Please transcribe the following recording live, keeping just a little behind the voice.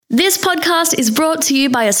This podcast is brought to you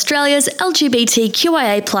by Australia's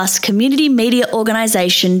LGBTQIA+ community media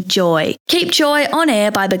organisation, Joy. Keep Joy on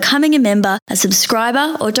air by becoming a member, a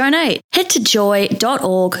subscriber or donate. Head to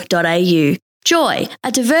joy.org.au. Joy,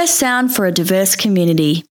 a diverse sound for a diverse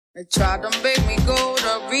community. They tried to make me go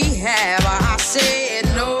to rehab. I said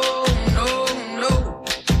no.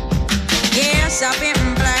 Yes, I've been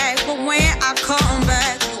black, but when I come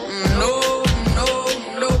back, no.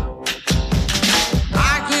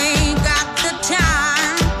 I ain't got the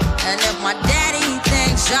time, and if my daddy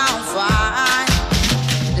thinks I'm fine,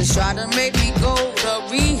 they try to make me go to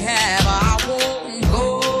rehab. I won't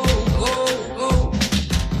go.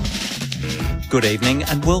 Good evening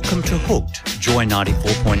and welcome to Hooked, Joy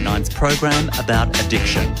 94.9's program about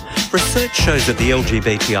addiction. Research shows that the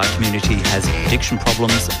LGBTI community has addiction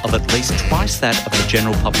problems of at least twice that of the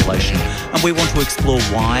general population, and we want to explore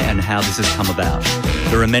why and how this has come about.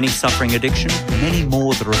 There are many suffering addiction, many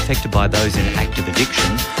more that are affected by those in active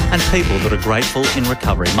addiction, and people that are grateful in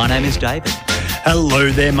recovery. My name is David. Hello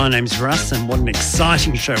there, my name's Russ, and what an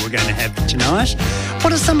exciting show we're going to have tonight.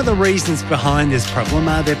 What are some of the reasons behind this problem?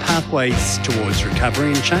 Are there pathways towards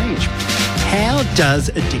recovery and change? How does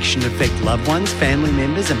addiction affect loved ones, family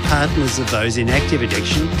members and partners of those in active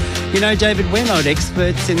addiction? You know, David, we're not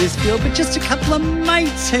experts in this field, but just a couple of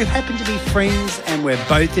mates who happen to be friends and we're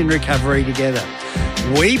both in recovery together.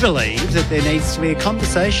 We believe that there needs to be a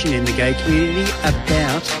conversation in the gay community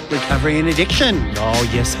about recovery and addiction. Oh,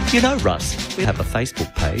 yes. You know, Russ, we have a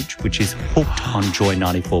Facebook page, which is Hooked on Joy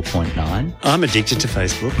 94.9. I'm addicted to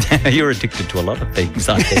Facebook. You're addicted to a lot of things,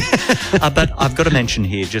 I think. But I've got to mention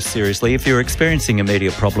here, just seriously, if you're experiencing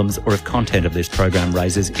immediate problems or if content of this program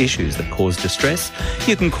raises issues that cause distress,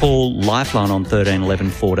 you can call Lifeline on 13 11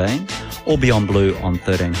 14 or Beyond Blue on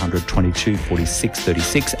 1300 22 46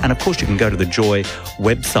 36. And, of course, you can go to the Joy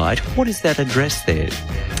website. What is that address there?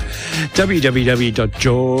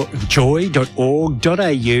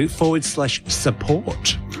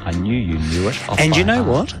 www.joy.org.au/support. I knew you knew it. And you know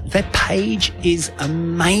what? That page is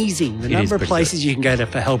amazing. The number of places you can go to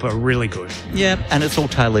for help are really good. Yeah, and it's all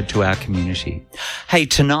tailored to our community. Hey,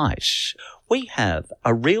 tonight we have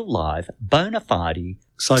a real live bona fide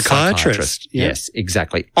psychiatrist. Yeah. Yes,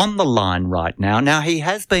 exactly. On the line right now. Now, he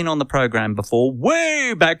has been on the program before,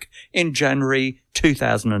 way back in January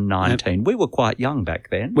 2019. Yep. We were quite young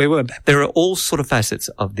back then. We were. There are all sort of facets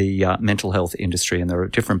of the mental health industry, and there are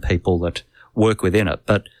different people that work within it.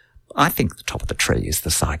 But I think the top of the tree is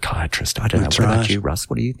the psychiatrist. I don't know. What about you, Russ?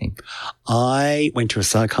 What do you think? I went to a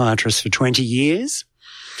psychiatrist for 20 years.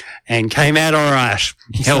 And came out all right.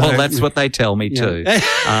 Yeah, well, that's what they tell me too.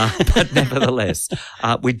 But nevertheless,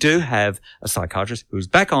 we do have a psychiatrist who's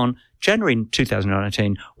back on January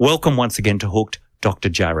 2019. Welcome once again to Hooked, Dr.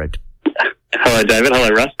 Jared. Hello, David. Hello,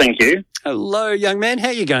 Russ. Thank you. Hello, young man. How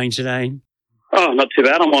are you going today? Oh, not too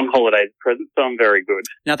bad. I'm on holidays at present, so I'm very good.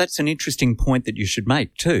 Now, that's an interesting point that you should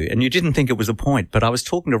make too. And you didn't think it was a point, but I was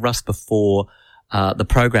talking to Russ before the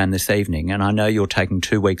program this evening, and I know you're taking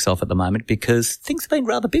 2 weeks off at the moment because things have been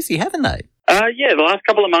rather busy, haven't they? Yeah, the last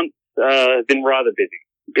couple of months have been rather busy,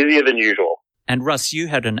 busier than usual. And Russ, you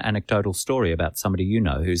had an anecdotal story about somebody you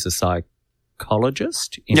know who's a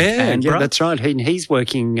psychologist in Canberra. Yeah, that's right. He's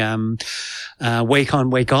working week on,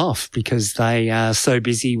 week off because they are so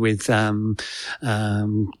busy with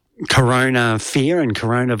corona fear and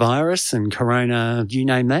coronavirus and corona, you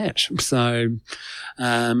name that. So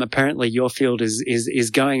apparently your field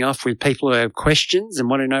is going off with people who have questions and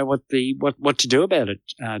want to know what to do about it,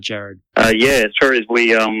 Jared. Yeah, it sure is.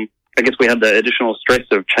 We I guess we had the additional stress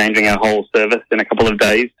of changing our whole service in a couple of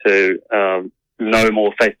days to no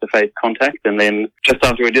more face-to-face contact, and then just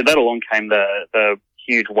after we did that, along came the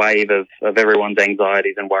huge wave of everyone's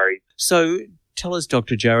anxieties and worries. So tell us,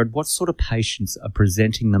 Dr. Jared, what sort of patients are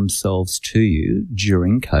presenting themselves to you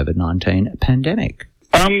during COVID-19 pandemic?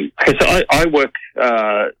 Okay, so I work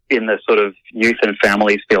in the sort of youth and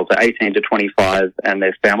families field, so 18 to 25 and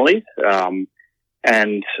their families.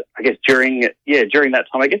 And I guess during that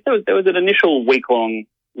time, I guess there was an initial week-long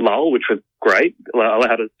lull, which was great,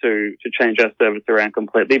 allowed us to change our service around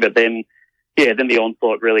completely. But then the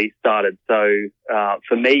onslaught really started. So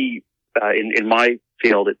for me, in my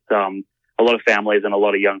field, it's a lot of families and a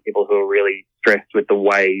lot of young people who are really stressed with the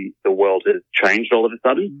way the world has changed all of a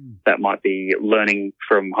sudden. That might be learning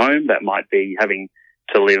from home. That might be having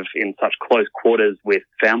to live in such close quarters with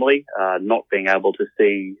family, not being able to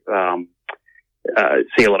see a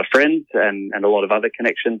lot of friends and a lot of other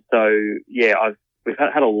connections. So yeah, we've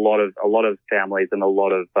had a lot of families and a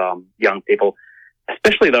lot of young people,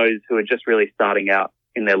 especially those who are just really starting out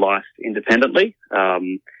in their life independently,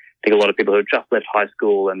 think a lot of people who have just left high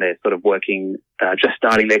school and they're sort of working, just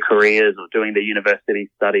starting their careers or doing their university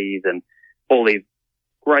studies, and all these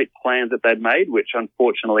great plans that they'd made, which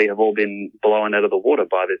unfortunately have all been blown out of the water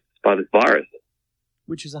by this virus.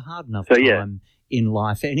 Which is a hard enough time in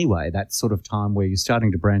life anyway, that sort of time where you're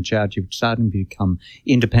starting to branch out, you're starting to become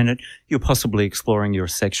independent, you're possibly exploring your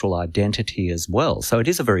sexual identity as well. So it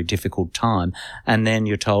is a very difficult time. And then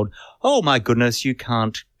you're told, oh my goodness, you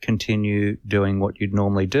can't continue doing what you'd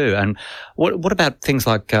normally do. And what about things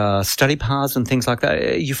like study paths and things like that?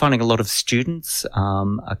 Are you finding a lot of students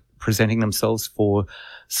are presenting themselves for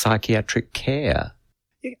psychiatric care?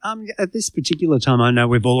 At this particular time, I know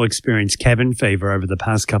we've all experienced cabin fever over the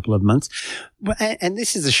past couple of months, and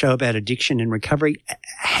this is a show about addiction and recovery.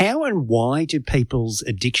 How and why do people's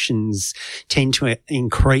addictions tend to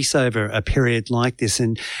increase over a period like this,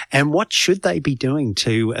 and what should they be doing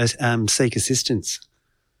to seek assistance?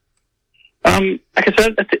 Like I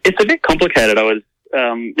said, it's a bit complicated. I was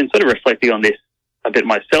been sort of reflecting on this a bit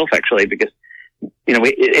myself, actually, because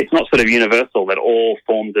it's not sort of universal that all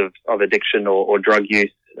forms of addiction or drug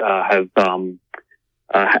use have gone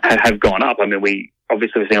up. I mean, we've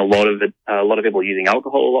seen a lot of people using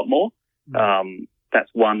alcohol a lot more. That's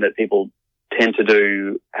one that people tend to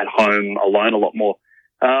do at home alone a lot more.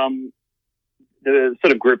 The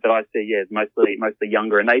sort of group that I see, is mostly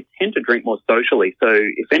younger, and they tend to drink more socially. So,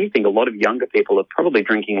 if anything, a lot of younger people are probably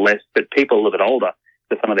drinking less, but people a little bit older,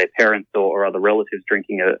 so some of their parents or other relatives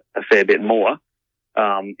drinking a fair bit more.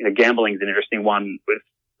 Gambling is an interesting one. We've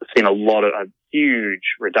seen a huge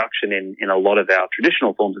reduction in a lot of our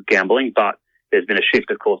traditional forms of gambling, but there's been a shift,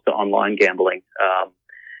 of course, to online gambling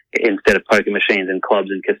instead of poker machines and clubs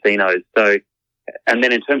and casinos. So, and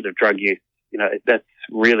then in terms of drug use, that's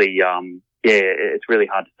really, it's really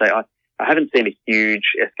hard to say. I haven't seen a huge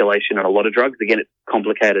escalation on a lot of drugs. Again, it's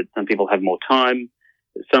complicated. Some people have more time.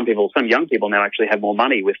 Some young people now actually have more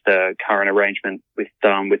money with the current arrangement with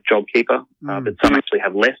JobKeeper, but some actually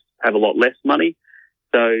have a lot less money.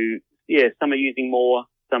 So some are using more,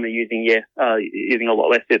 some are using a lot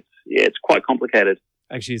less. It's quite complicated.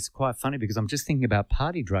 Actually, it's quite funny because I'm just thinking about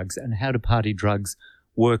party drugs and how do party drugs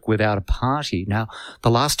work without a party. Now,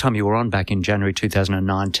 the last time you were on back in January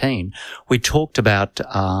 2019, we talked about,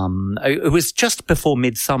 it was just before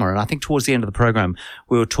midsummer, and I think towards the end of the program,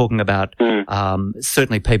 we were talking about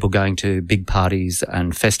certainly people going to big parties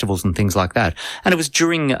and festivals and things like that. And it was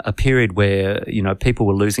during a period where, people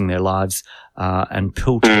were losing their lives and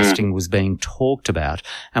pill testing was being talked about.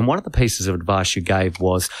 And one of the pieces of advice you gave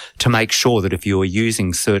was to make sure that if you were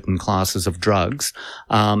using certain classes of drugs,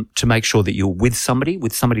 to make sure that you're with somebody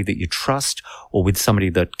that you trust or with somebody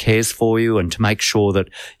that cares for you, and to make sure that,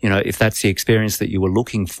 if that's the experience that you were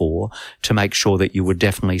looking for, to make sure that you were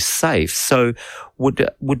definitely safe. So would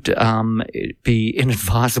it be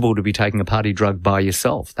inadvisable to be taking a party drug by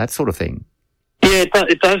yourself, that sort of thing? Yeah,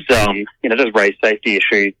 it does raise safety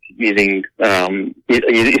issues using,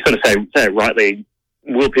 you sort of say it rightly,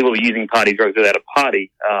 will people be using party drugs without a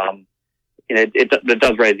party? It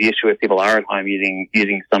does raise the issue if people are at home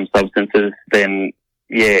using some substances, then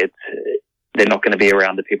they're not going to be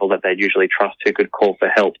around the people that they'd usually trust who could call for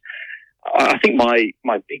help. I think my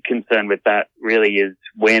big concern with that really is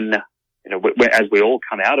when, as we all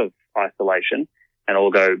come out of isolation and all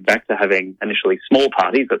go back to having initially small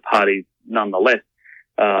parties, but parties nonetheless,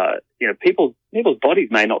 people's bodies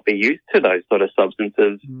may not be used to those sort of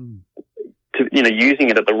substances, to using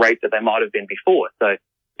it at the rate that they might have been before. So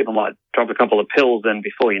people might drop a couple of pills, and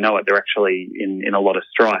before you know it, they're actually in a lot of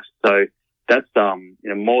strife. So that's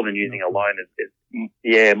more than using alone.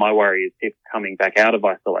 My worry is people coming back out of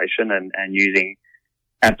isolation and using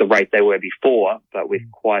at the rate they were before, but with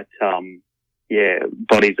quite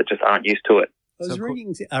bodies that just aren't used to it. I was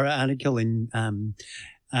reading an article in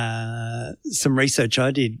some research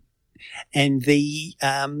I did, and the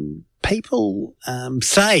people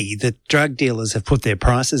say that drug dealers have put their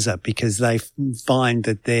prices up because they find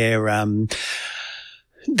that their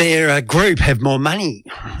group have more money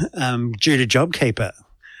due to JobKeeper.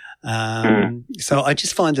 So I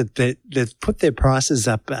just find that they've put their prices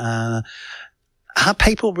up. Are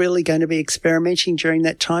people really going to be experimenting during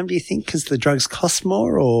that time, do you think, because the drugs cost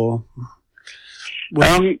more, or?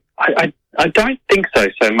 I don't think so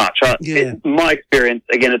much. My experience,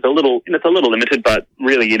 again, it's a little limited, but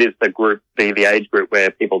really it is the age group where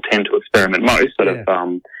people tend to experiment most, sort of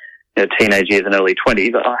teenage years and early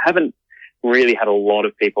 20s. I haven't really had a lot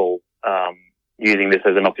of people using this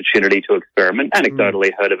as an opportunity to experiment.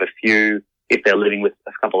 Anecdotally, heard of a few if they're living with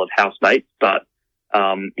a couple of housemates, but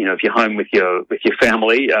if you're home with your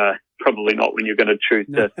family, probably not when you're going to choose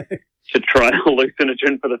to try a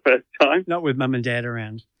hallucinogen for the first time. Not with mum and dad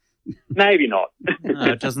around. Maybe not. No,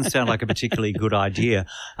 it doesn't sound like a particularly good idea.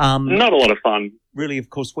 Not a lot of fun. Really, of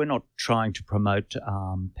course, we're not trying to promote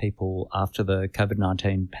people after the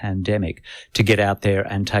COVID-19 pandemic to get out there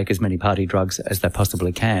and take as many party drugs as they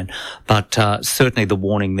possibly can. But certainly the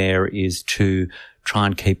warning there is to try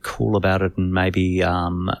and keep cool about it and maybe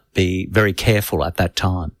be very careful at that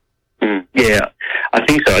time. Yeah, I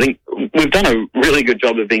think so. I think we've done a really good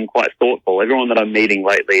job of being quite thoughtful. Everyone that I'm meeting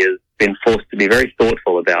lately has been forced to be very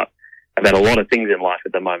thoughtful about a lot of things in life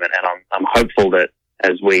at the moment, and I'm hopeful that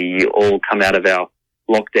as we all come out of our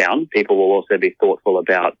lockdown, people will also be thoughtful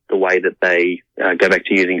about the way that they go back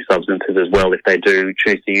to using substances as well. If they do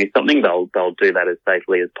choose to use something, they'll do that as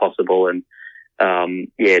safely as possible, and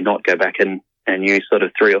not go back and use sort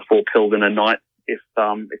of 3 or 4 pills in a night if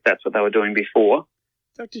that's what they were doing before.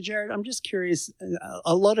 Dr. Jared, I'm just curious,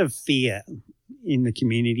 a lot of fear in the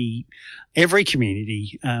community, every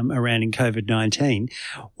community around in COVID-19.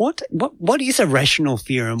 What is a rational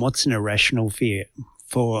fear and what's an irrational fear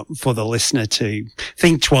for the listener to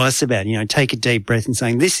think twice about, take a deep breath and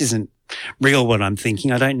saying, this isn't real what I'm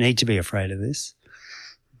thinking. I don't need to be afraid of this.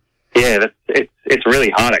 Yeah, it's really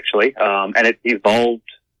hard actually, and it's evolved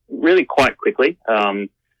really quite quickly.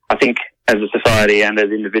 I think as a society and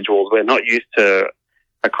as individuals, we're not used to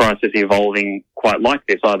a crisis evolving quite like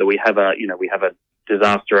this. Either we have a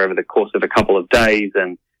disaster over the course of a couple of days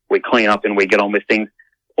and we clean up and we get on with things,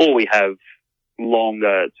 or we have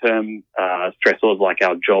longer term stressors like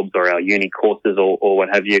our jobs or our uni courses or what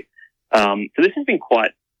have you. So this has been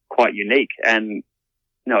quite unique, and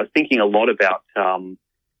I was thinking a lot about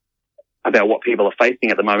what people are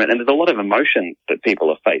facing at the moment, and there's a lot of emotions that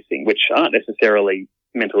people are facing which aren't necessarily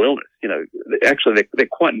mental illness. Actually they're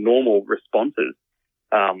quite normal responses.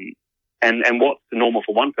 And what's normal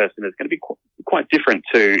for one person is going to be quite different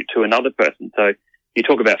to another person. So you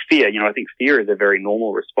talk about fear. I think fear is a very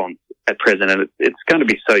normal response at present, and it's going to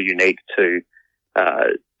be so unique to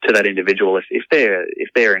that individual. If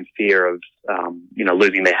they're in fear of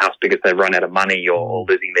losing their house because they've run out of money, or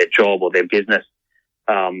losing their job or their business,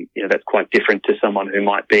 that's quite different to someone who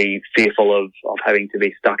might be fearful of having to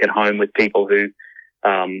be stuck at home with people who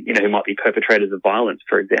might be perpetrators of violence,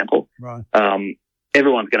 for example. Right.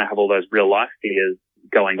 Everyone's going to have all those real life fears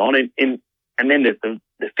going on, and then there's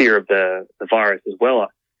the fear of the virus as well.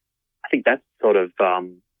 I think that's sort of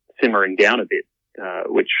simmering down a bit,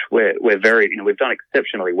 which we're very, we've done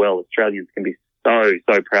exceptionally well. Australians can be so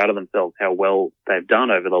proud of themselves how well they've done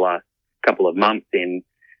over the last couple of months in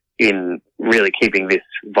really keeping this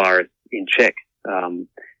virus in check. You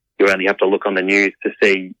only have to look on the news to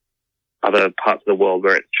see other parts of the world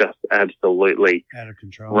where it's just absolutely out of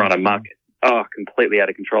control, run amok. Oh, completely out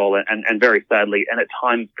of control and very sadly, and at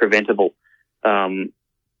times preventable. So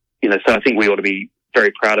I think we ought to be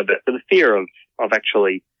very proud of it. So the fear of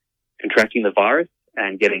actually contracting the virus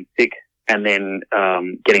and getting sick, and then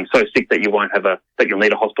getting so sick that that you'll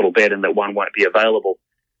need a hospital bed and that one won't be available.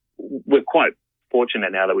 We're quite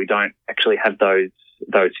fortunate now that we don't actually have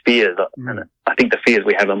those fears. And I think the fears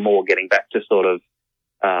we have are more getting back to sort of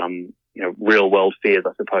real world fears,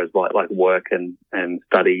 I suppose, like work and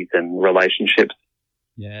studies and relationships.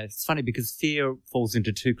 Yeah, it's funny because fear falls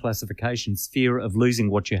into 2 classifications: fear of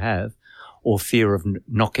losing what you have, or fear of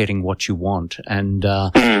not getting what you want. And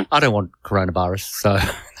I don't want coronavirus, so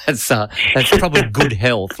that's probably good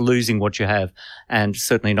health, losing what you have, and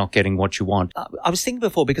certainly not getting what you want. I was thinking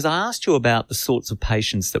before, because I asked you about the sorts of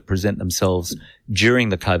patients that present themselves during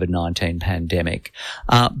the COVID-19 pandemic.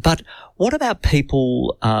 But what about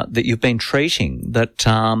people that you've been treating that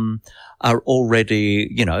are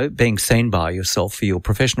already, being seen by yourself for your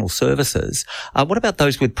professional services? What about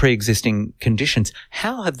those with pre-existing conditions?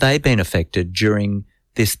 How have they been affected during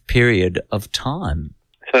this period of time?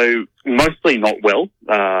 So mostly not well.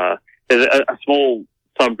 There's a small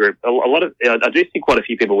subgroup. A lot of I do see quite a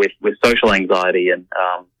few people with social anxiety, and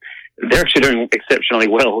they're actually doing exceptionally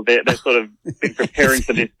well. They're sort of been preparing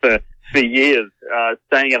for this for years,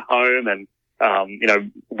 staying at home and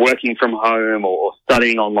working from home or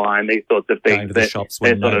studying online, these sorts of things. Going to the shops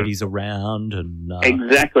when nobody's around. And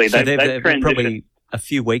exactly. So they've probably a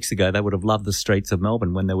few weeks ago, they would have loved the streets of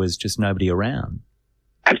Melbourne when there was just nobody around.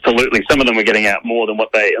 Absolutely. Some of them were getting out more than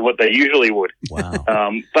what they usually would. Wow.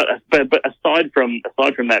 But aside from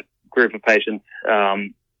that group of patients, a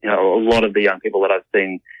lot of the young people that I've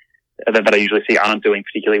seen, that I usually see, aren't doing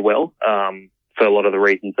particularly well. For a lot of the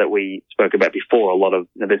reasons that we spoke about before,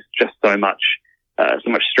 there's just so much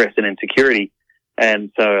stress and insecurity,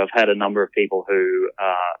 and so I've had a number of people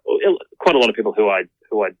quite a lot of people who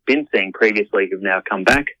I'd been seeing previously who've now come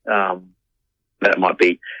back. That might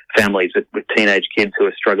be families with teenage kids who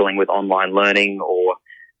are struggling with online learning, or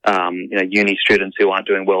uni students who aren't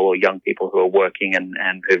doing well, or young people who are working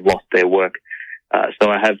and who've lost their work. So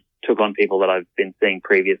I have took on people that I've been seeing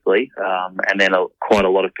previously, and then quite a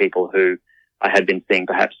lot of people who I had been seeing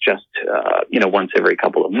perhaps just, once every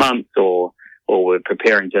couple of months, or we're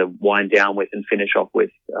preparing to wind down with and finish off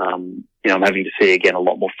with. I'm having to see again a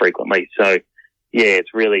lot more frequently. So yeah,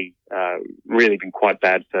 it's really been quite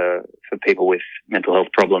bad for people with mental health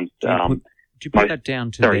problems. Do you put that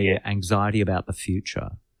down to their anxiety about the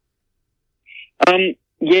future? I think,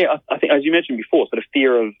 as you mentioned before, sort of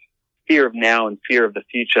fear of now and fear of the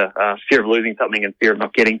future, fear of losing something and fear of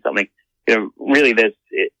not getting something. Really, there's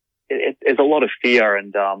a lot of fear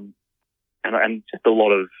and just a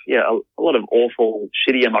lot of awful,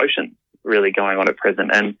 shitty emotions really going on at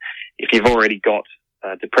present. And if you've already got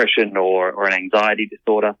depression or an anxiety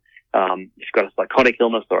disorder, if you've got a psychotic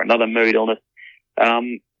illness or another mood illness,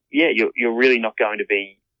 you're really not going to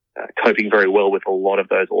be coping very well with a lot of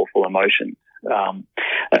those awful emotions.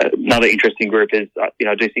 Another interesting group is,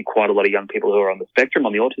 I do see quite a lot of young people who are on the spectrum,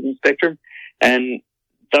 on the autism spectrum, and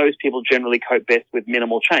those people generally cope best with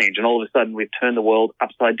minimal change. And all of a sudden, we've turned the world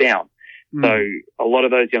upside down. So a lot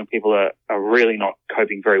of those young people are really not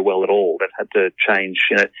coping very well at all. They've had to change,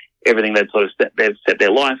 everything they've set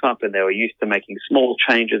their life up, and they were used to making small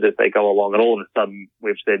changes as they go along. And all of a sudden,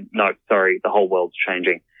 we've said, no, sorry, the whole world's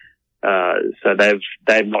changing. So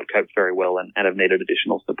they've not coped very well and have needed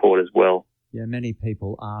additional support as well. Yeah, many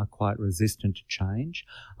people are quite resistant to change.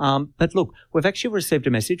 But look, we've actually received a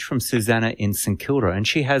message from Susanna in St Kilda, and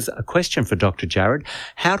she has a question for Dr. Jared.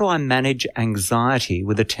 How do I manage anxiety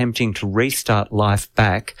with attempting to restart life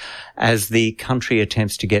back as the country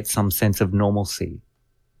attempts to get some sense of normalcy?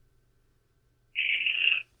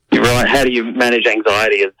 You're right. How do you manage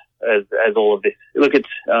anxiety as all of this? Look,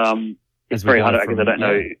 it's very hard because I don't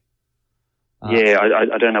know.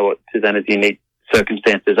 I don't know what Susanna's unique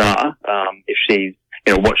circumstances are, if she's,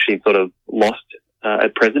 what she's sort of lost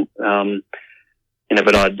at present. But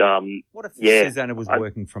what if Susanna was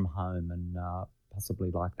working from home and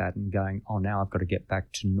possibly like that and going, oh, now I've got to get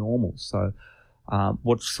back to normal. So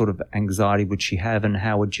what sort of anxiety would she have, and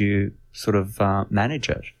how would you sort of manage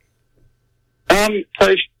it? If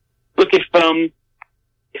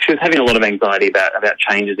she was having a lot of anxiety about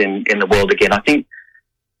changes in the world again, I think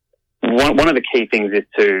one of the key things is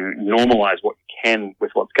to normalise what you can with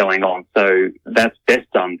what's going on. So that's best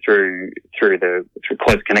done through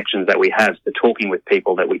close connections that we have, so talking with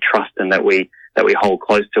people that we trust and that we hold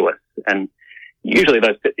close to us. And usually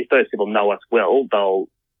if those people know us well, they'll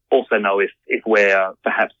also know if we're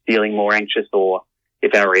perhaps feeling more anxious, or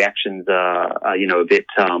if our reactions are a bit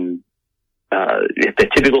if they're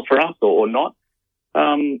typical for us or not.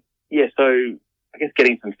 So I guess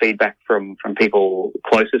getting some feedback from people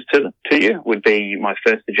closest to you would be my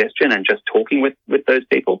first suggestion, and just talking with those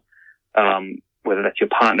people, whether that's your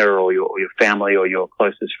partner or your family or your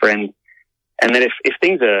closest friend. And then if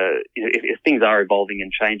things are evolving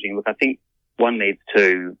and changing, look, I think one needs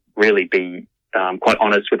to really be quite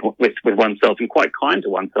honest with oneself, and quite kind to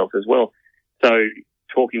oneself as well. So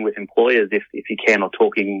talking with employers if you can, or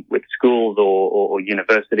talking with schools or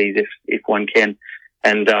universities if one can,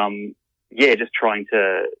 and just trying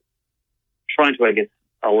to I guess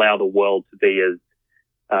allow the world to be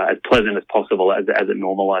as pleasant as possible as it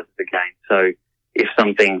normalises again. So if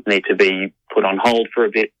some things need to be put on hold for a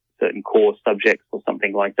bit, certain core subjects or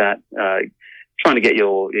something like that, trying to get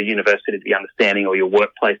your university to be understanding, or your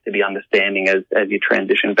workplace to be understanding as you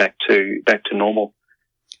transition back to normal.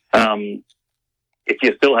 If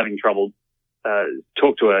you're still having trouble,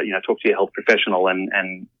 talk to your health professional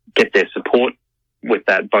and get their support with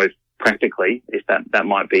that, both practically, if that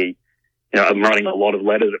might be, I'm writing a lot of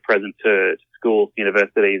letters at present to schools,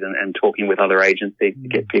 universities, and talking with other agencies to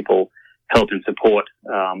get people help and support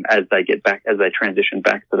as they transition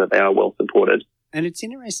back, so that they are well supported. And it's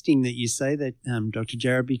interesting that you say that, Dr.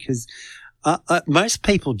 Jared, because most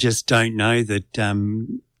people just don't know that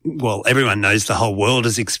everyone knows the whole world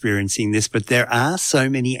is experiencing this, but there are so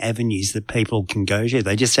many avenues that people can go to.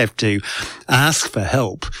 They just have to ask for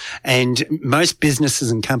help. And most businesses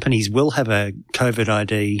and companies will have a COVID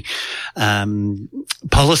ID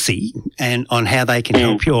policy and on how they can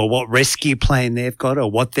help you, or what rescue plan they've got, or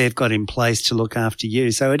what they've got in place to look after you.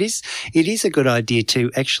 So it is a good idea to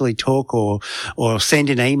actually talk or send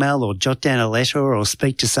an email, or jot down a letter, or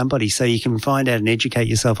speak to somebody so you can find out and educate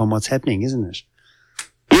yourself on what's happening, isn't it?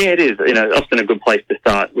 Yeah, it is. Often a good place to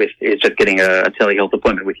start with is just getting a telehealth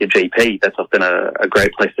appointment with your GP. That's often a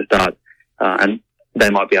great place to start. And they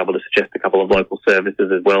might be able to suggest a couple of local services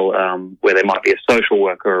as well, where there might be a social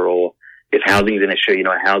worker, or if housing is an issue,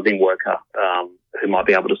 a housing worker who might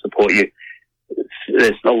be able to support you.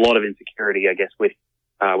 there's a lot of insecurity, I guess, with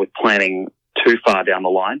planning too far down the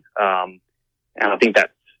line. And I think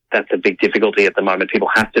that's a big difficulty at the moment. People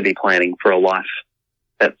have to be planning for a life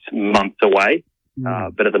that's months away.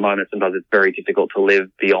 But at the moment, sometimes it's very difficult to live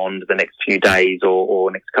beyond the next few days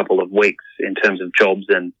or next couple of weeks in terms of jobs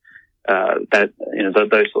and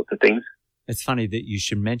those sorts of things. It's funny that you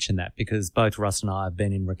should mention that, because both Russ and I have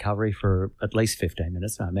been in recovery for at least 15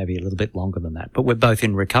 minutes, maybe a little bit longer than that, but we're both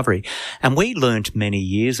in recovery. And we learnt many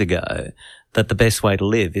years ago that the best way to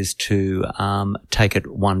live is to take it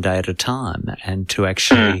one day at a time and to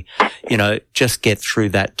actually, just get through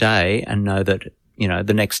that day and know that,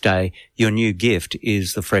 the next day, your new gift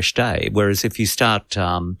is the fresh day. Whereas if you start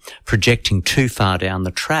projecting too far down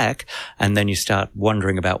the track and then you start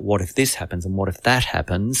wondering about what if this happens and what if that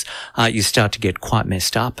happens, you start to get quite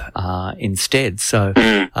messed up instead. So,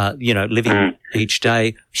 living each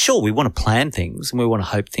day, sure, we want to plan things and we want to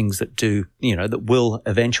hope things that do, that will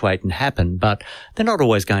eventuate and happen, but they're not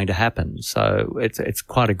always going to happen. So it's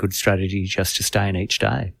quite a good strategy just to stay in each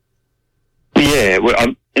day. Yeah, well,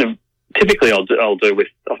 typically I'll do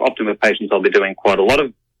often with patients, I'll be doing quite a lot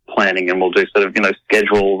of planning, and we'll do sort of,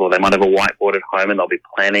 schedules, or they might have a whiteboard at home and they'll be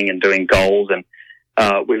planning and doing goals. And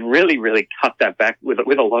we've really, really cut that back with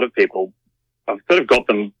a lot of people. I've sort of got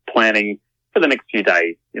them planning for the next few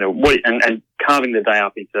days, and carving the day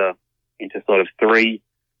up into sort of 3: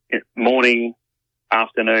 morning,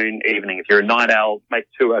 afternoon, evening. If you're a night owl, make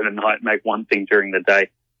 2 overnight, make one thing during the day,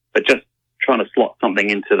 but just trying to slot something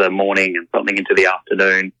into the morning and something into the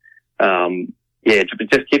afternoon.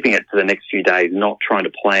 Just keeping it to the next few days, not trying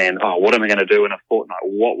to plan, what am I going to do in a fortnight?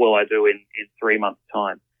 What will I do in 3 months'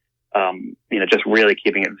 time? Just really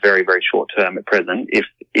keeping it very, very short term at present,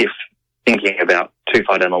 if thinking about too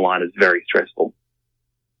far down the line is very stressful.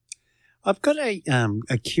 I've got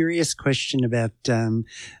a curious question about,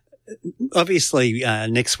 obviously,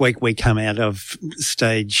 next week we come out of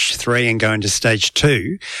stage 3 and go into stage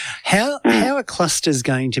 2. How are clusters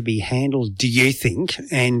going to be handled, do you think?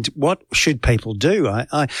 And what should people do?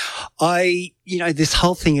 I this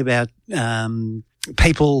whole thing about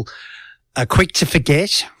people are quick to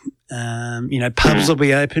forget. Pubs will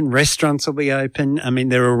be open, restaurants will be open. I mean,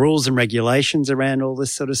 there are rules and regulations around all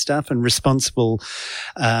this sort of stuff, and responsible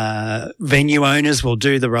venue owners will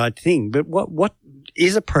do the right thing. But what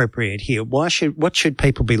is appropriate here? What should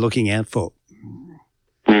people be looking out for?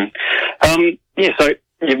 So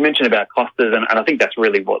you've mentioned about clusters, and I think that's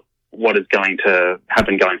really what is going to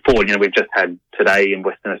happen going forward. We've just had today in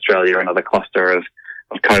Western Australia another cluster of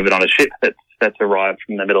COVID on a ship that's arrived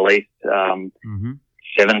from the Middle East.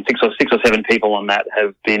 6 or 7 people on that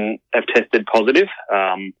have tested positive.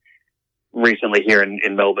 Recently here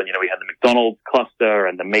in Melbourne, we had the McDonald's cluster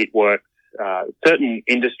and the Meatworks. Certain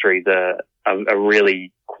industries are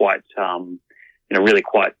really quite, really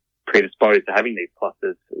quite predisposed to having these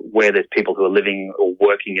clusters where there's people who are living or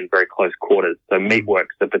working in very close quarters. So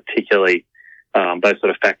Meatworks are particularly, those sort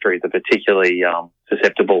of factories are particularly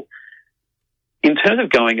susceptible. In terms of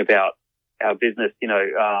going about our business,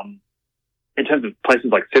 in terms of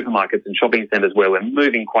places like supermarkets and shopping centres where we're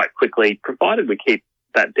moving quite quickly, provided we keep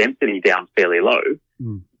that density down fairly low,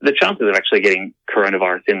 the chances of actually getting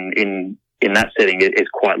coronavirus in that setting is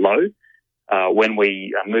quite low. When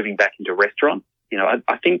we are moving back into restaurants,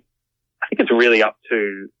 I think it's really up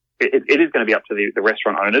to, it is going to be up to the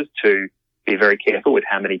restaurant owners to be very careful with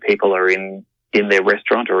how many people are in their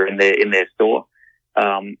restaurant or in their store.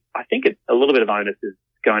 I think a little bit of onus is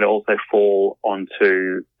going to also fall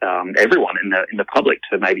onto everyone in the public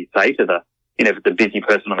to maybe say to if the busy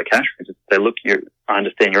person on the cash register, say, look, I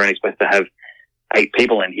understand you're only supposed to have 8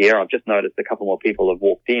 people in here. I've just noticed a couple more people have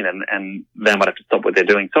walked in, and they might have to stop what they're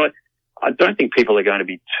doing. So I don't think people are going to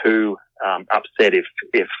be too upset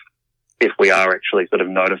if we are actually sort of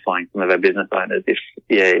notifying some of our business owners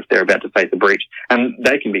if they're about to face a breach, and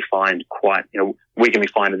they can be fined quite. We can be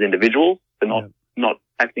fined as individuals for not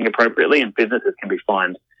acting appropriately, and businesses can be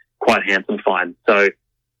fined quite handsome fines. So,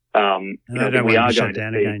 we are going to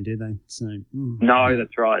down again, do they? So, no,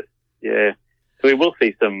 that's right. Yeah, so we will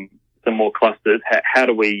see some more clusters. How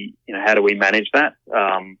do we manage that?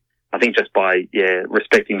 I think just by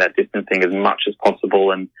respecting that distancing as much as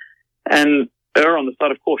possible, and err on the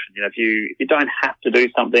side of caution. If you don't have to do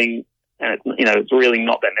something, and it's really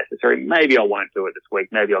not that necessary, maybe I won't do it this week.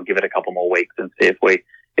 Maybe I'll give it a couple more weeks and see if we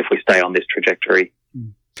stay on this trajectory.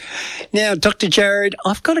 Now, Dr. Jared,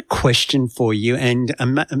 I've got a question for you, and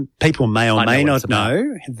people may or may not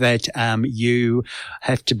know that you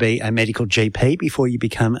have to be a medical GP before you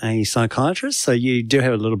become a psychiatrist, so you do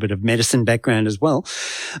have a little bit of medicine background as well.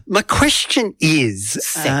 My question is...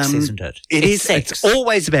 Sex, isn't it? It's sex. It's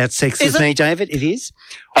always about sex with me, David. It is.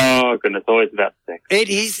 Oh, goodness, always about sex. It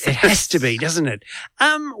is. It has to be, doesn't it?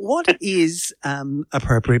 What is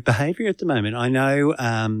appropriate behaviour at the moment? I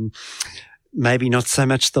know... maybe not so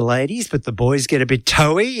much the ladies, but the boys get a bit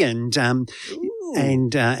toey and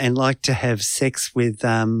like to have sex with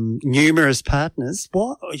numerous partners.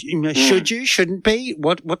 What should you? Shouldn't be?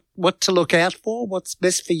 What to look out for? What's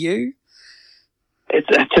best for you? It's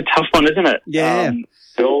a tough one, isn't it? Yeah.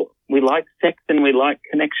 We like sex and we like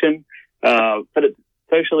connection, but it's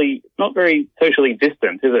not very socially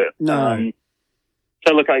distant, is it? No.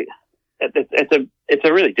 So look, it's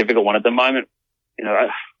a really difficult one at the moment. You know,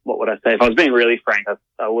 what would I say? If I was being really frank,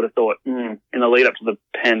 I would have thought in the lead up to the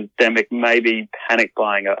pandemic, maybe panic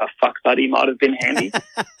buying a fuck buddy might have been handy.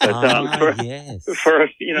 But yes. for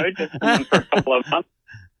just someone for a couple of months.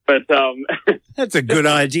 But that's a good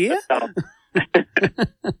idea.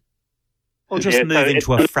 Or just move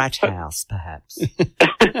into a frat house, perhaps.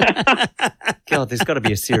 God, there's got to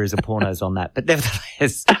be a series of pornos on that. But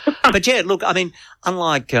nevertheless, but yeah, look, I mean,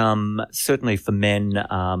 unlike certainly for men,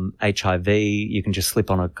 HIV, you can just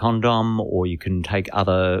slip on a condom, or you can take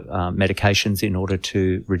other medications in order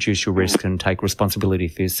to reduce your risk and take responsibility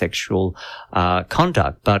for your sexual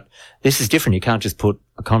conduct. But this is different. You can't just put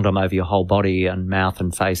a condom over your whole body and mouth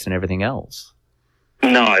and face and everything else.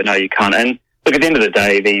 No, you can't. And look, at the end of the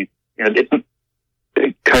day,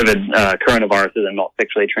 coronaviruses are not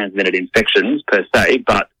sexually transmitted infections per se,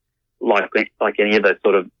 but like any of those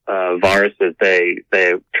sort of viruses,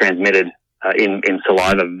 they're transmitted in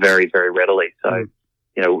saliva very, very readily. So,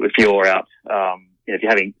 if you're out, if you're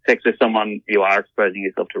having sex with someone, you are exposing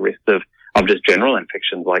yourself to risks of just general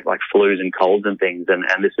infections like flus and colds and things, and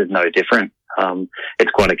this is no different.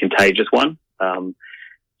 It's quite a contagious one. So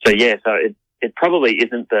it probably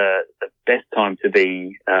isn't the best time to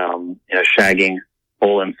be, shagging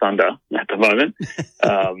all and thunder at the moment.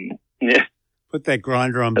 Put that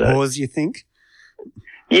grinder on pause, you think?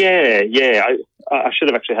 Yeah. I should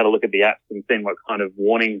have actually had a look at the apps and seen what kind of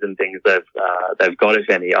warnings and things they've got, if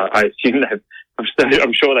any. I assume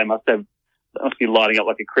I'm sure they must be lighting up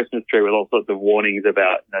like a Christmas tree with all sorts of warnings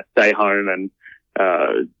about stay home and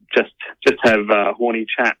just have horny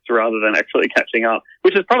chats rather than actually catching up,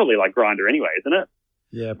 which is probably like Grindr anyway, isn't it?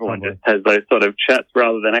 Yeah, everyone just has those sort of chats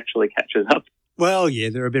rather than actually catches up. Well, yeah,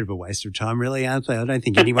 they're a bit of a waste of time, really, aren't they? I don't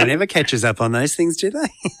think anyone ever catches up on those things, do they?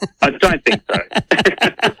 I don't think so.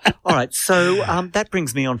 All right, so that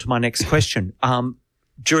brings me on to my next question.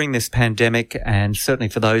 During this pandemic, and certainly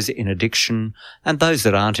for those in addiction and those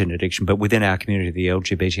that aren't in addiction, but within our community, the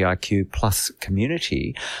LGBTIQ plus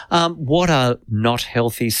community, what are not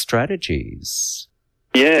healthy strategies?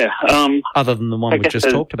 Yeah. Other than the one we just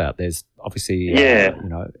talked about, there's obviously,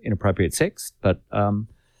 inappropriate sex, but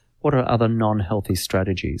what are other non-healthy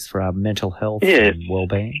strategies for our mental health and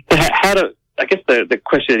well-being? I guess the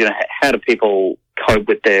question is, how do people cope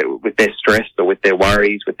with their stress or with their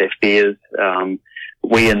worries, with their fears?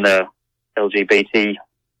 We in the LGBTIQ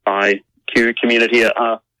community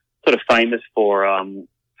are sort of famous for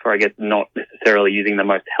I guess not necessarily using the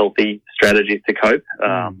most healthy strategies to cope.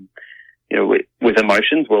 With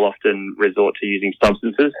emotions, we'll often resort to using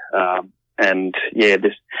substances.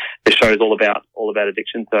 This show is all about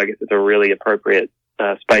addiction, so I guess it's a really appropriate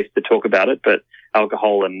space to talk about it. But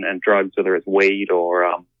alcohol and drugs, whether it's weed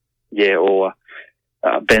or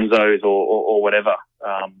benzos or whatever,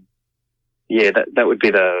 that would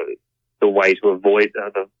be the way to avoid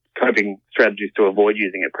the coping strategies to avoid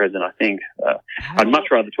using at present. I think I'd much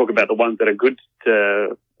rather talk about the ones that are good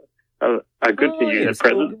to use at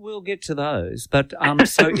present. We'll get to those. But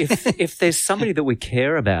so if there's somebody that we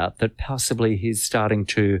care about that possibly he's starting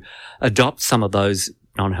to adopt some of those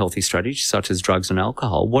non-healthy strategies such as drugs and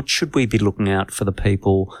alcohol, what should we be looking out for the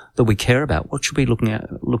people that we care about? What should we be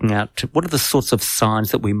looking out to? What are the sorts of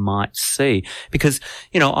signs that we might see? Because,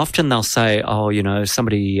 often they'll say,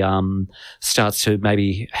 somebody starts to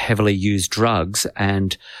maybe heavily use drugs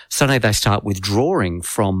and suddenly they start withdrawing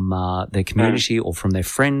from their community or from their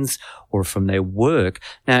friends or from their work.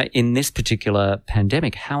 Now, in this particular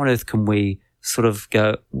pandemic, how on earth can we sort of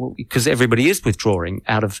go, because everybody is withdrawing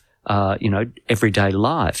out of everyday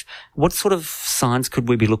life. What sort of signs could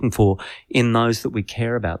we be looking for in those that we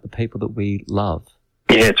care about, the people that we love?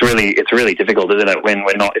 Yeah, it's really difficult, isn't it? If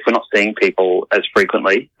we're not seeing people as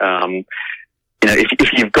frequently.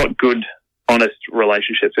 If you've got good honest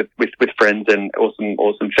relationships with friends and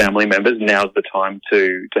awesome family members, now's the time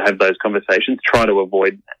to have those conversations.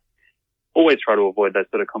 Always try to avoid those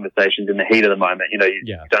sort of conversations in the heat of the moment. You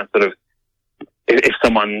don't sort of, if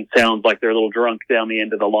someone sounds like they're a little drunk down the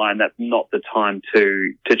end of the line, that's not the time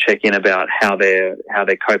to check in about how they're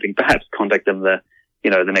coping. Perhaps contact them the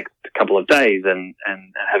next couple of days and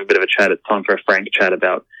have a bit of a chat. It's time for a frank chat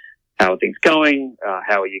about how are things going,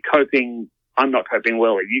 how are you coping? I'm not coping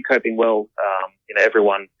well. Are you coping well?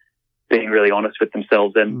 Everyone being really honest with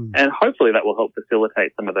themselves, and hopefully that will help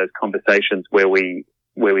facilitate some of those conversations where we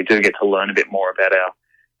do get to learn a bit more about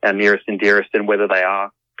our nearest and dearest and whether they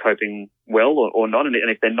are coping well or not. And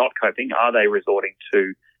if they're not coping, are they resorting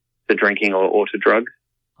to drinking or to drugs?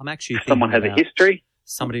 I'm actually if someone has a history.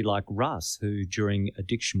 Somebody like Russ, who during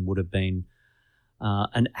addiction would have been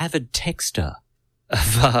an avid texter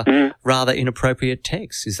of rather inappropriate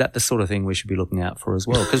texts. Is that the sort of thing we should be looking out for as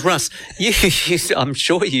well? Because Russ, I'm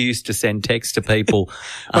sure you used to send texts to people.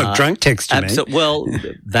 Drunk text, you mean? Well,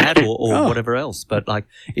 that or whatever else. But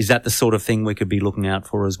is that the sort of thing we could be looking out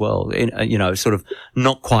for as well? Sort of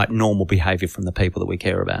not quite normal behaviour from the people that we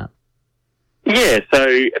care about. Yeah. So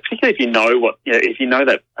particularly if you know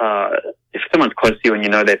that if someone's close to you and you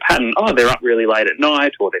know their pattern, they're up really late at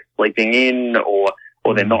night, or they're sleeping in, or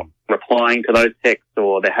they're not replying to those texts,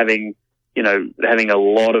 or they're having a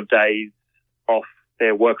lot of days off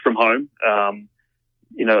their work from home.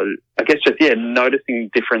 I guess just noticing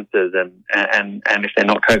differences and if they're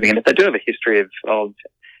not coping, and if they do have a history of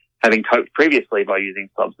having coped previously by using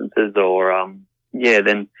substances, or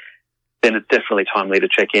then it's definitely timely to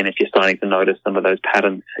check in if you're starting to notice some of those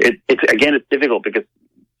patterns. It's difficult because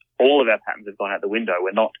all of our patterns have gone out the window.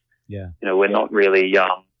 We're not not really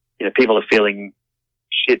people are feeling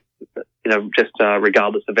shit, just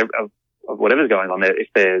regardless of whatever's going on there. If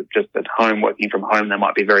they're just at home, working from home, they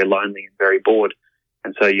might be very lonely and very bored.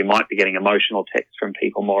 And so you might be getting emotional texts from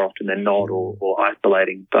people more often than not, or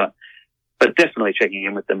isolating. But definitely checking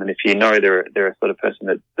in with them. And if you know they're a sort of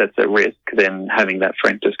person that's at risk, then having that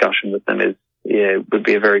frank discussion with them would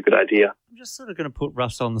be a very good idea. I'm just sort of going to put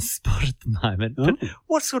Russ on the spot at the moment. But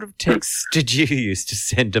what sort of texts did you used to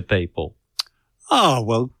send to people? Oh,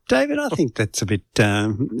 well, David, I think that's a bit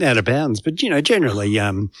out of bounds. But, generally,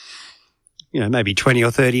 maybe 20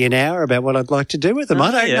 or 30 an hour about what I'd like to do with them.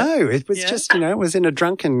 I don't know. It was just, it was in a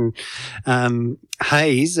drunken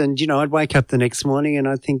haze. And, I'd wake up the next morning and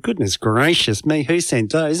I'd think, goodness gracious me, who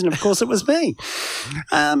sent those? And, of course, it was me.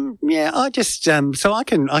 I just so I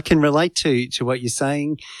can relate to what you're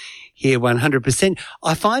saying here 100%.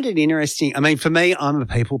 I find it interesting. I mean, for me, I'm a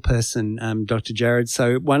people person, Dr. Jared.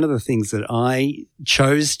 So one of the things that I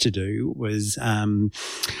chose to do was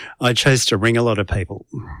I chose to ring a lot of people.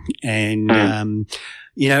 And,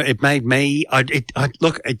 it made me,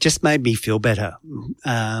 it just made me feel better.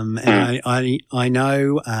 And I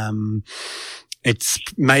know it's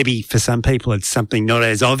maybe for some people it's something not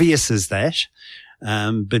as obvious as that.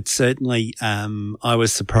 But certainly, I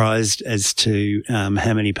was surprised as to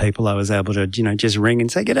how many people I was able to, just ring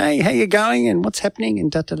and say, "G'day, how you going? And what's happening?"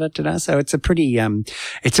 And da da da da da. So it's a pretty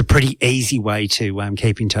easy way to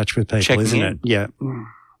keep in touch with people, isn't it? Yeah.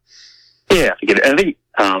 Yeah, I think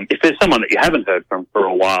if there's someone that you haven't heard from for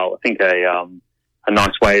a while, I think a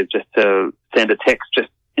nice way is just to send a text,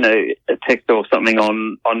 a text or something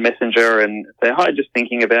on Messenger, and say, "Hi, just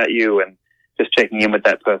thinking about you," and just checking in with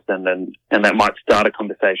that person, and that might start a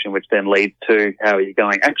conversation, which then leads to, "How are you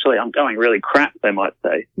going?" "Actually, I'm going really crap," they might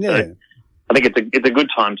say. Yeah. So I think it's a good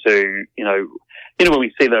time to, when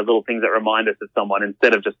we see those little things that remind us of someone,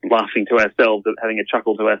 instead of just laughing to ourselves, having a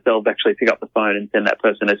chuckle to ourselves, actually pick up the phone and send that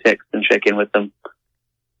person a text and check in with them.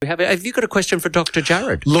 Have you got a question for Dr.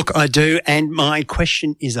 Jared? Look, I do, and my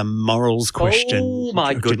question is a morals question. Oh,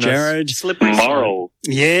 my Dr. goodness. Jared. Slippery Morals.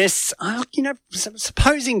 Yes.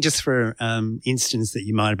 Supposing just for instance that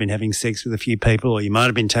you might have been having sex with a few people, or you might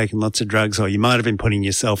have been taking lots of drugs, or you might have been putting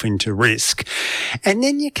yourself into risk, and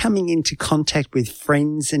then you're coming into contact with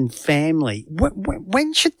friends and family.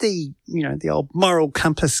 When should the old moral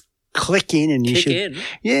compass click in, and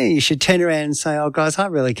you should turn around and say, "Oh, guys, I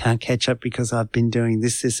really can't catch up because I've been doing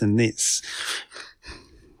this, this, and this."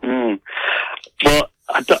 Well,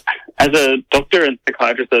 as a doctor and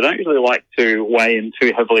psychiatrist, I don't usually like to weigh in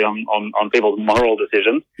too heavily on people's moral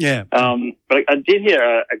decisions. Yeah. But I did hear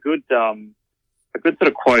a good sort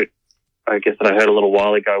of quote, I guess, that I heard a little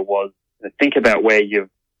while ago was, think about where you've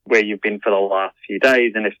been for the last few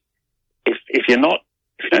days, and if you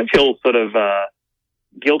don't feel sort of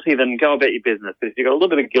guilty, then go about your business. But if you've got a little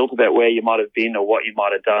bit of guilt about where you might have been or what you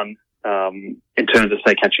might have done in terms of,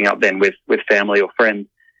 say, catching up then with family or friends,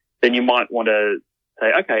 then you might want to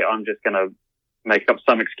say, okay, I'm just going to make up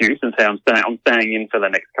some excuse and say I'm staying in for the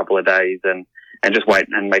next couple of days and just wait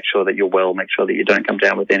and make sure that you're well, make sure that you don't come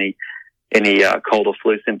down with any cold or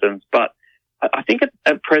flu symptoms. But I think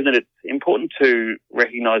at present it's important to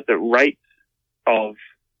recognise that rates of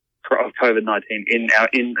COVID-19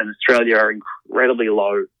 in Australia are incredibly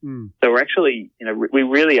low. So we're actually, we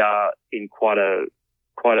really are in quite a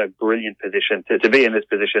brilliant position to be in this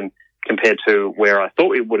position compared to where I thought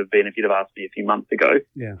we would have been if you'd have asked me a few months ago.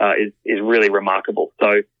 Is really remarkable.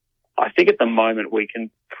 So I think at the moment we can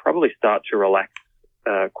probably start to relax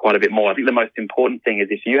quite a bit more. I think the most important thing is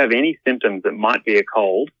if you have any symptoms that might be a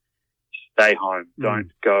cold, stay home.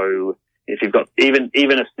 Don't go if you've got even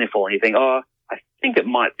a sniffle and you think, I think it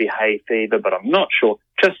might be hay fever, but I'm not sure.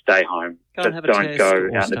 Just stay home. Don't go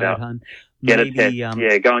out and about. Get a test.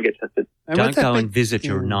 Go and get tested. Don't go and visit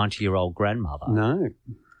your 90-year-old grandmother. No.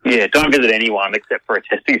 Yeah, don't visit anyone except for a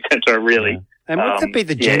testing centre, really. Yeah. And would that be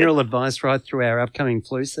the general advice right through our upcoming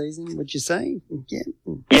flu season, would you say?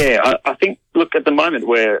 Yeah, I think, look, at the moment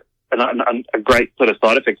a great sort of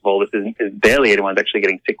side effect of all this is barely anyone's actually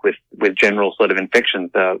getting sick with general sort of infections,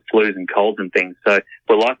 flus and colds and things. So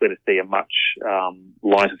we're likely to see a much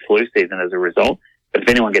lighter flu season as a result. But if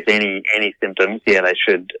anyone gets any symptoms, they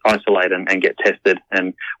should isolate and get tested.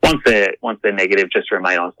 And once they're negative, just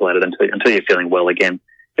remain isolated until you're feeling well again.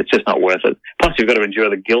 It's just not worth it. Plus, you've got to endure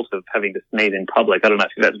the guilt of having to sneeze in public. I don't know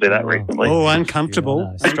if you've had to do that recently. Oh,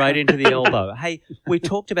 uncomfortable. Straight into the elbow. Hey, we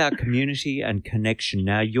talked about community and connection.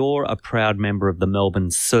 Now, you're a proud member of the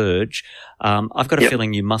Melbourne Surge. I've got a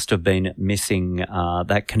feeling you must have been missing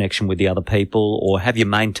that connection with the other people, or have you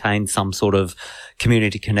maintained some sort of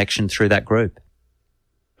community connection through that group?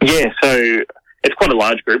 Yeah, so it's quite a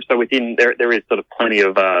large group. So within there is sort of plenty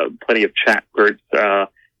of chat groups.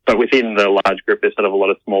 But within the large group, there's sort of a lot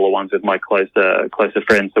of smaller ones with my closer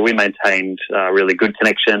friends. So we maintained really good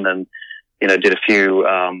connection and, did a few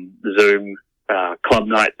Zoom club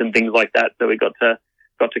nights and things like that. So we got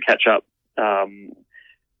to catch up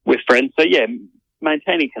with friends. So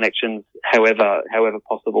maintaining connections, however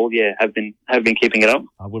possible. Have been keeping it up.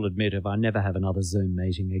 I will admit, if I never have another Zoom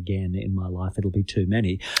meeting again in my life, it'll be too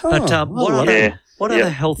many. What other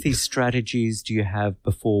healthy strategies do you have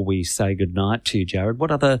before we say goodnight to you, Jared?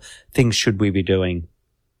 What other things should we be doing?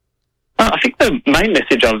 I think the main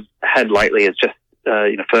message I've had lately is just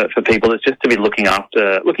for people is just to be looking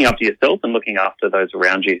after yourself and looking after those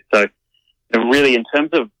around you. So really, in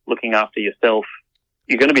terms of looking after yourself,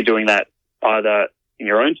 you're going to be doing that either in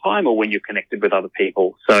your own time or when you're connected with other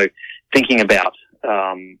people. So thinking about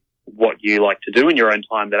what you like to do in your own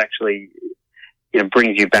time that actually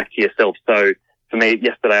brings you back to yourself. So for me,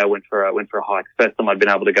 yesterday I went for a hike. First time I'd been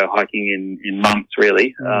able to go hiking in months,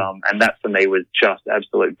 really, and that for me was just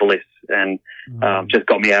absolute bliss and just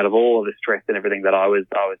got me out of all of the stress and everything that I was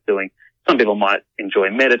doing. Some people might enjoy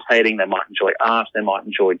meditating, they might enjoy art, they might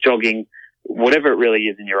enjoy jogging, whatever it really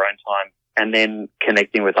is in your own time. And then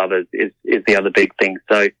connecting with others is the other big thing.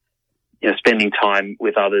 So, spending time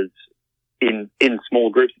with others in small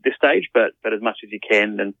groups at this stage, but as much as you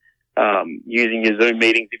can, and using your Zoom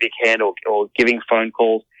meetings if you can, or giving phone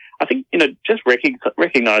calls. I think, just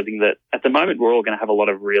recognizing that at the moment we're all going to have a lot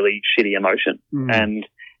of really shitty emotion, and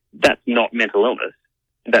that's not mental illness.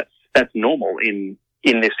 That's normal in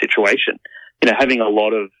this situation. Having a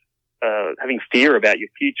lot of having fear about your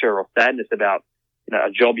future or sadness about a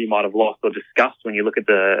job you might have lost or discussed when you look at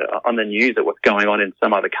on the news at what's going on in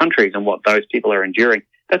some other countries and what those people are enduring.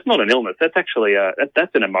 That's not an illness. That's actually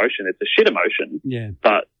that's an emotion. It's a shit emotion. Yeah.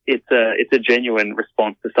 But it's a genuine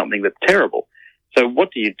response to something that's terrible. So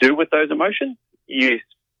what do you do with those emotions? You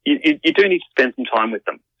do need to spend some time with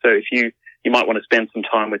them. So if you might want to spend some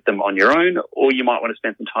time with them on your own, or you might want to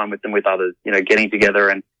spend some time with them with others, getting together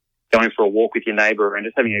and going for a walk with your neighbour and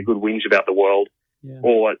just having a good whinge about the world,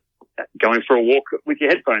 or going for a walk with your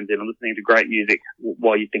headphones in and listening to great music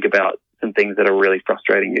while you think about some things that are really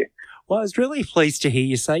frustrating you. Well, I was really pleased to hear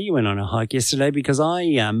you say you went on a hike yesterday, because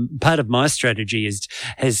part of my strategy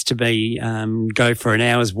has to be go for an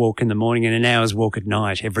hour's walk in the morning and an hour's walk at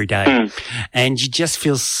night every day. And you just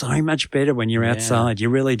feel so much better when you're outside. You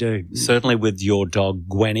really do. Certainly with your dog,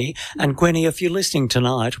 Gwenny. And Gwenny, if you're listening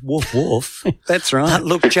tonight, woof, woof. That's right.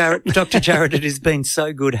 Look, Jared, Dr. Jared, it has been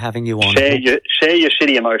so good having you on. Share your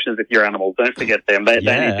shitty emotions with your animals. Don't forget them. They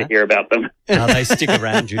need to hear about them. They stick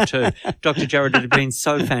around you too. Dr. Jared, it has been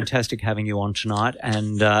so fantastic having you on tonight,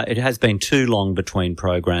 and it has been too long between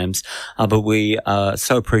programs, but we are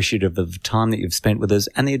so appreciative of the time that you've spent with us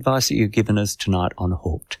and the advice that you've given us tonight on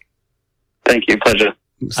Hooked. Thank you. Pleasure.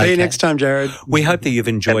 See you next time, Jared. We hope that you've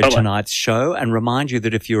enjoyed Bye-bye. tonight's show and remind you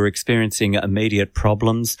that if you're experiencing immediate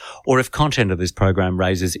problems or if content of this program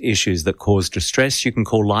raises issues that cause distress, you can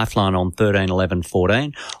call Lifeline on 13 11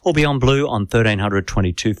 14 or Beyond Blue on 1300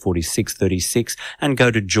 22 46 36 and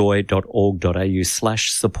go to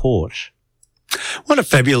joy.org.au/support. What a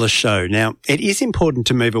fabulous show. Now, it is important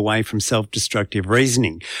to move away from self-destructive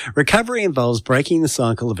reasoning. Recovery involves breaking the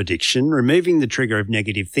cycle of addiction, removing the trigger of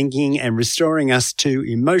negative thinking, and restoring us to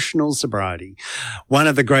emotional sobriety. One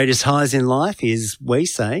of the greatest highs in life is, we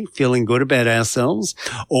say, feeling good about ourselves.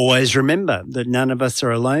 Always remember that none of us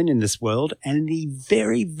are alone in this world, and the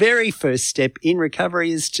very, very first step in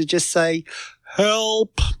recovery is to just say,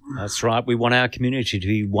 help. That's right. We want our community to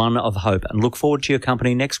be one of hope and look forward to your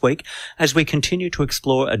company next week as we continue to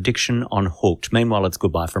explore addiction on Hooked. Meanwhile, it's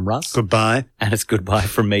goodbye from Russ. Goodbye. And it's goodbye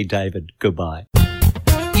from me, David. Goodbye.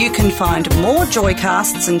 You can find more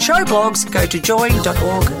Joycasts and show blogs. Go to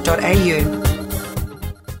joy.org.au.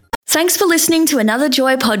 Thanks for listening to another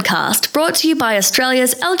Joy podcast brought to you by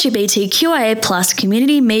Australia's LGBTQIA+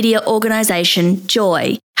 community media organisation,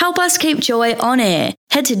 Joy. Help us keep Joy on air.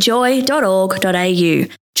 Head to joy.org.au.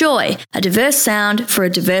 Joy, a diverse sound for a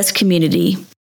diverse community.